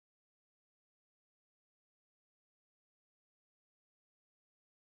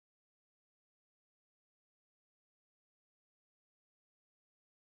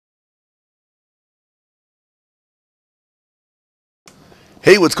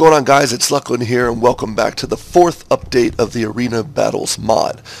Hey, what's going on, guys? It's Luclin here, and welcome back to the fourth update of the Arena Battles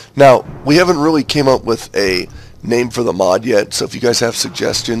mod. Now, we haven't really came up with a name for the mod yet, so if you guys have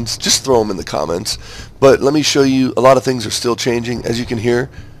suggestions, just throw them in the comments. But let me show you, a lot of things are still changing. As you can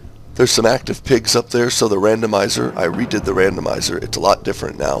hear, there's some active pigs up there, so the randomizer, I redid the randomizer. It's a lot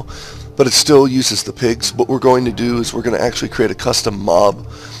different now, but it still uses the pigs. What we're going to do is we're going to actually create a custom mob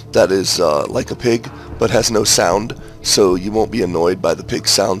that is like a pig, but has no sound, so you won't be annoyed by the pig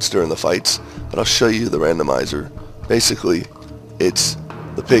sounds during the fights. But I'll show you the randomizer. Basically, it's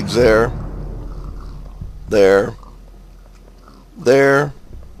the pigs there, there, there,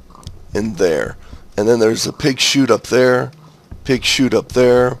 and there. And then there's a pig chute up there, pig chute up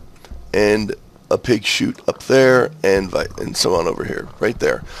there, and a pig chute up there, and so on over here, right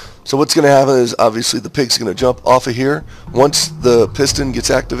there. So what's going to happen is, obviously, the pig's going to jump off of here. Once the piston gets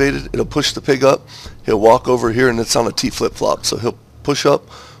activated, it'll push the pig up. He'll walk over here, and it's on a T flip-flop. So he'll push up,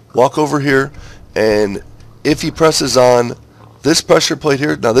 walk over here, and if he presses on this pressure plate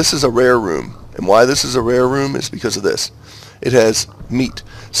here, now this is a rare room. And why this is a rare room is because of this. It has meat.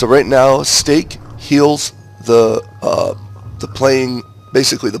 So right now, Steak heals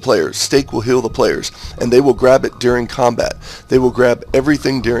basically the players. Steak will heal the players, and they will grab it during combat. They will grab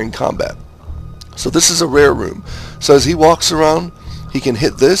everything during combat. So this is a rare room. So as he walks around, he can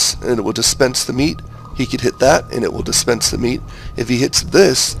hit this, and it will dispense the meat. He could hit that, and it will dispense the meat. If he hits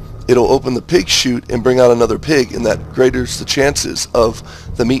this, it'll open the pig chute and bring out another pig, and that greaters the chances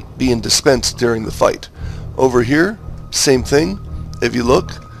of the meat being dispensed during the fight. Over here, same thing. If you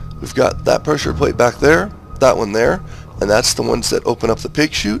look, we've got that pressure plate back there, that one there, and that's the ones that open up the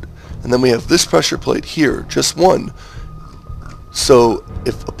pig chute. And then we have this pressure plate here, just one. So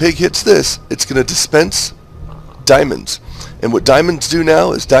if a pig hits this, it's going to dispense diamonds. And what diamonds do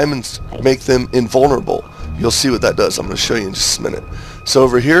now is diamonds make them invulnerable. You'll see what that does. I'm going to show you in just a minute. So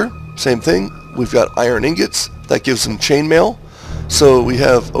over here, same thing. We've got iron ingots. That gives them chainmail. So we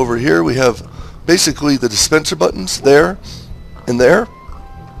have over here, we have basically the dispenser buttons there and there.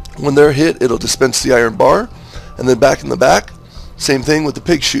 When they're hit, it'll dispense the iron bar. And then back in the back, same thing with the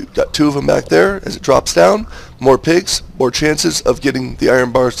pig chute. Got two of them back there. As it drops down, more pigs, more chances of getting the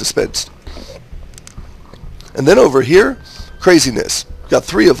iron bars dispensed. And then over here, craziness. Got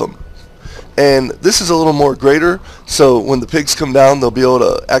three of them. And this is a little more greater, so when the pigs come down, they'll be able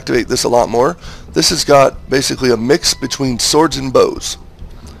to activate this a lot more. This has got basically a mix between swords and bows.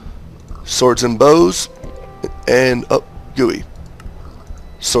 Swords and bows, and gooey.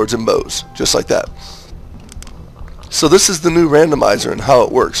 Swords and bows, just like that. So this is the new randomizer and how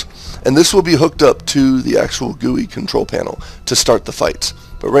it works. And this will be hooked up to the actual GUI control panel to start the fights.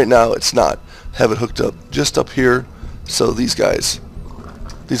 But right now it's not. Have it hooked up just up here. So these guys,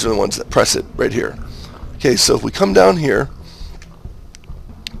 these are the ones that press it right here. Okay, so if we come down here,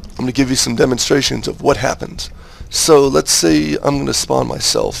 I'm going to give you some demonstrations of what happens. So let's say I'm going to spawn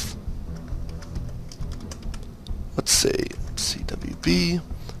myself. Let's say CWB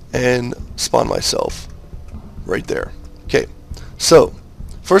and spawn myself right there. Okay, so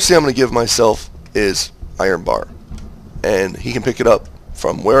first thing I'm going to give myself is iron bar, and he can pick it up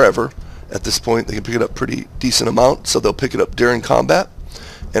from wherever. At this point, they can pick it up pretty decent amount, so they'll pick it up during combat,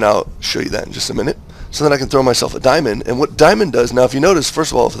 and I'll show you that in just a minute. So then I can throw myself a diamond, and what diamond does, now if you notice,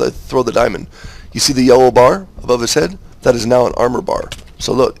 first of all, if I throw the diamond, you see the yellow bar above his head? That is now an armor bar.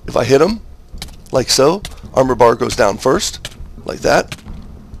 So look, if I hit him, like so, armor bar goes down first, like that,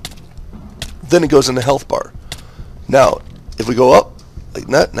 then it goes in the health bar. Now, if we go up, like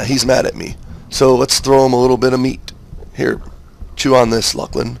that, now he's mad at me. So let's throw him a little bit of meat. Here, chew on this,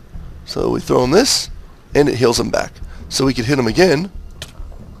 Luclin. So we throw him this, and it heals him back. So we can hit him again.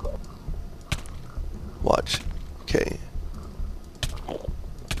 Watch. Okay.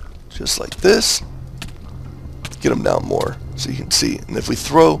 Just like this. Get him down more so you can see. And if we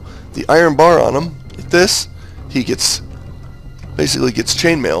throw the iron bar on him, like this, he basically gets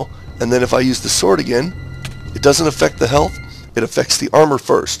chainmail. And then if I use the sword again, it doesn't affect the health, it affects the armor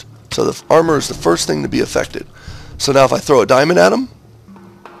first. So the armor is the first thing to be affected. So now if I throw a diamond at him,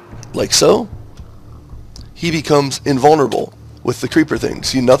 like so, he becomes invulnerable with the creeper thing.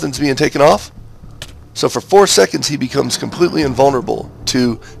 See, nothing's being taken off? So for 4 seconds, he becomes completely invulnerable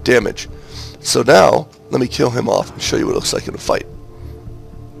to damage. So now, let me kill him off and show you what it looks like in a fight.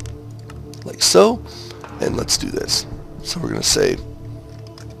 Like so, and let's do this. So we're going to say,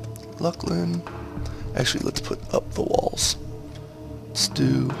 Luclin. Actually, let's put up the walls. Let's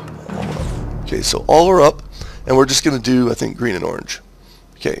do all up. Okay, so all are up, and we're just going to do, I think, green and orange.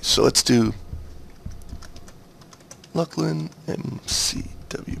 Okay, so let's do Luclin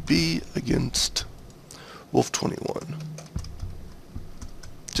MCWB against Wolf 21.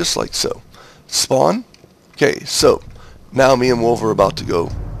 just like so. Spawn. Okay, so now me and Wolf are about to go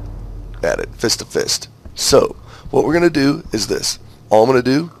at it, fist to fist. So what we're going to do is this. All I'm going to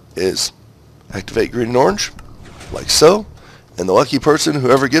do is activate green and orange, like so, and the lucky person,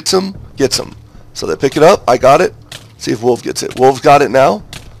 whoever gets them, gets them. So they pick it up, I got it. See if Wolf gets it. Wolf's got it now.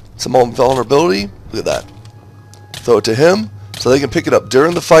 Some invulnerability. Look at that. Throw it to him so they can pick it up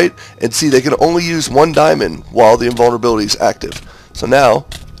during the fight, and see they can only use 1 diamond while the invulnerability is active. So now,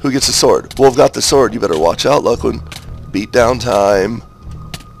 who gets the sword? Wolf got the sword. You better watch out, Luclin. Beat down time.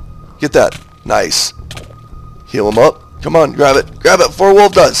 Get that. Nice. Heal him up. Come on, grab it. Grab it before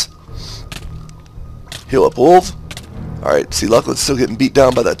Wolf does. Heal up Wolf. Alright, see, Luclin's still getting beat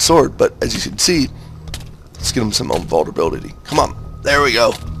down by that sword, but as you can see, let's get him some invulnerability. Come on. There we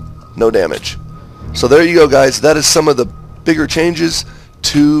go. No damage. So there you go, guys. That is some of the bigger changes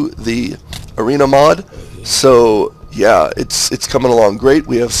to the arena mod. So yeah, it's coming along great.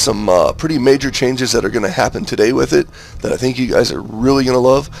 We have some pretty major changes that are going to happen today with it that I think you guys are really going to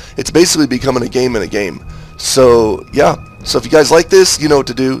love. It's basically becoming a game in a game. So yeah, so if you guys like this, you know what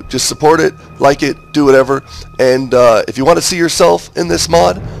to do. Just support it, like it, do whatever. And if you want to see yourself in this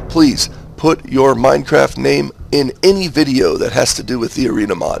mod, please put your Minecraft name in any video that has to do with the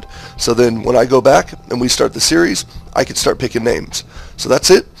arena mod. So then when I go back and we start the series, I can start picking names. So that's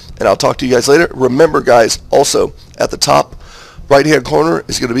it, and I'll talk to you guys later. Remember, guys, also at the top right hand corner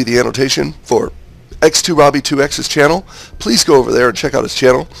is going to be the annotation for X2Robbie2X's channel. Please go over there and check out his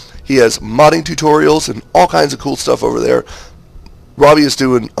channel. He has modding tutorials and all kinds of cool stuff over there. Robbie is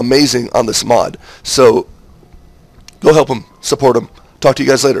doing amazing on this mod. So go help him, support him. Talk to you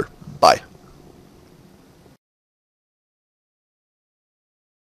guys later. Bye.